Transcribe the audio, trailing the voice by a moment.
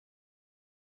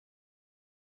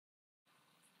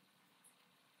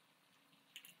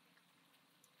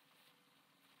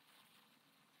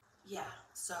Yeah,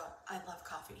 so I love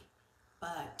coffee,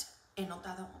 but he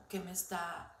notado que me está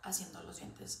haciendo los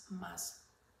dientes más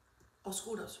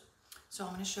oscuros. So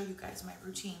I'm going to show you guys my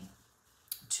routine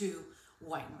to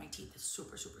whiten my teeth. It's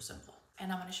super, super simple.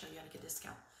 And I'm going to show you how to get a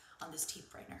discount on this teeth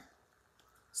brightener.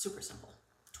 Super simple,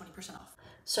 20% off.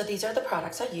 So these are the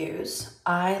products I use.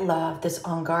 I love this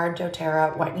On Guard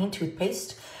doTERRA whitening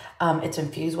toothpaste. It's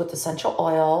infused with essential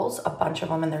oils, a bunch of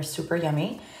them, and they're super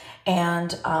yummy.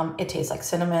 And it tastes like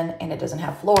cinnamon, and it doesn't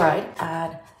have fluoride.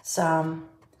 Add some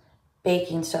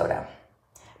baking soda.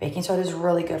 Baking soda is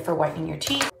really good for whitening your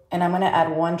teeth. And I'm gonna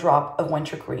add 1 drop of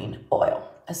Wintergreen oil,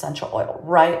 essential oil,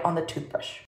 right on the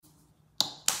toothbrush.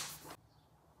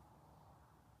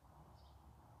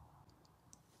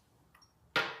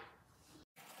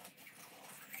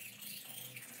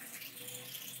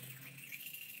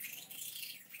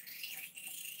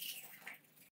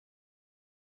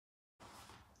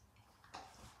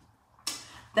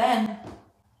 Then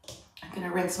I'm gonna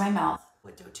rinse my mouth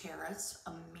with doTERRA's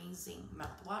amazing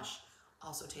mouthwash.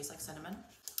 Also tastes like cinnamon.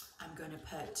 I'm gonna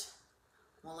put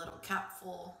 1 little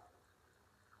capful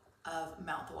of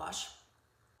mouthwash,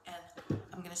 and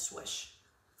I'm gonna swish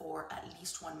for at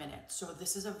least 1 minute. So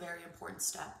this is a very important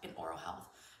step in oral health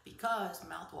because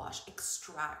mouthwash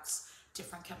extracts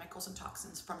different chemicals and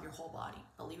toxins from your whole body.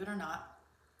 Believe it or not,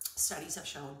 studies have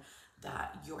shown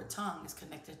that your tongue is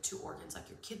connected to organs like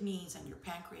your kidneys and your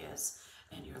pancreas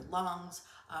and your lungs.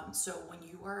 So when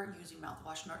you are using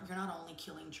mouthwash, you're not only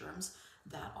killing germs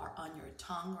that are on your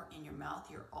tongue or in your mouth,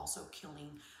 you're also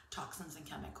killing toxins and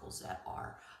chemicals that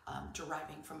are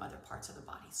deriving from other parts of the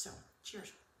body. So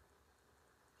cheers.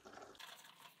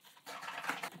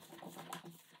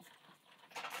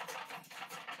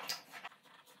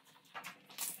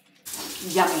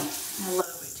 Yummy. I love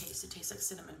the way it tastes. It tastes like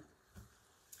cinnamon.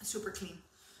 Super clean.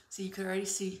 So you can already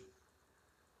see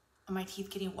my teeth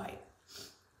getting white.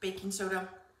 Baking soda,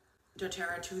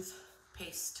 doTERRA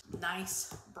toothpaste,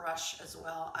 nice brush as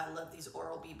well. I love these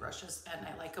Oral-B brushes, and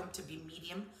I like them to be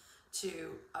medium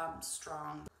to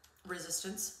strong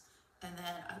resistance. And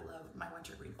then I love my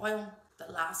Wintergreen oil.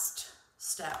 The last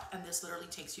step, and this literally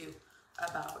takes you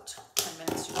about 10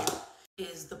 minutes to do,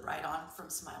 is the Bright On from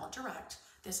Smile Direct.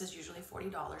 This is usually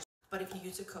 $40. But if you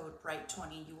use the code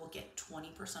BRIGHT20, you will get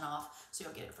 20% off. So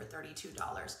you'll get it for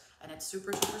 $32. And it's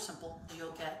super, super simple.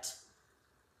 You'll get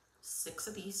 6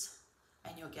 of these,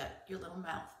 and you'll get your little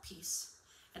mouthpiece.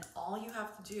 And all you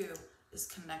have to do is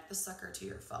connect the sucker to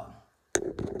your phone.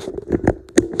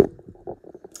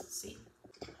 See?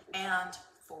 And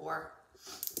for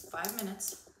 5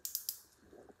 minutes,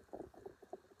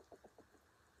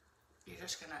 you're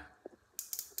just gonna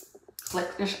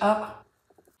click this up.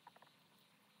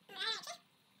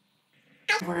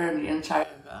 We're on the inside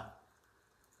of that.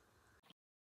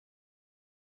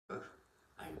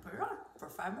 And you put it on for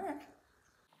 5 minutes.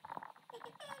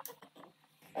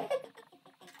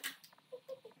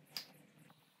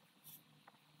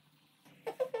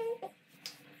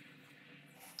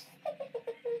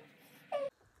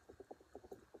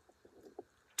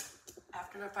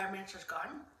 After the 5 minutes is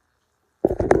gone,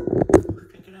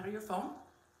 take it out of your phone.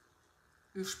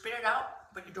 You spit it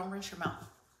out, but you don't rinse your mouth.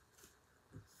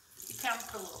 You can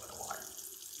put a little bit of water.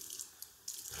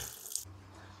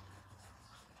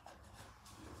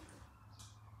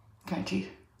 Okay, teeth.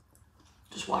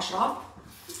 Just wash it off.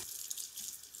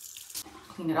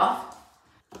 Clean it off.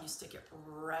 And you stick it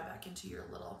right back into your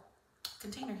little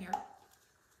container here.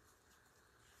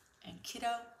 And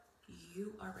kiddo,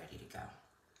 you are ready to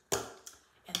go.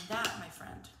 And that, my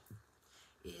friend,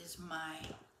 is my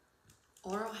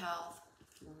oral health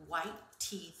white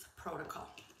teeth protocol.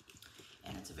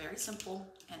 And it's very simple,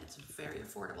 and it's very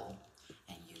affordable,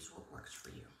 and use what works for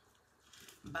you.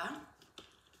 Bye.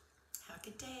 Have a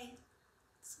good day.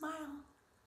 Smile.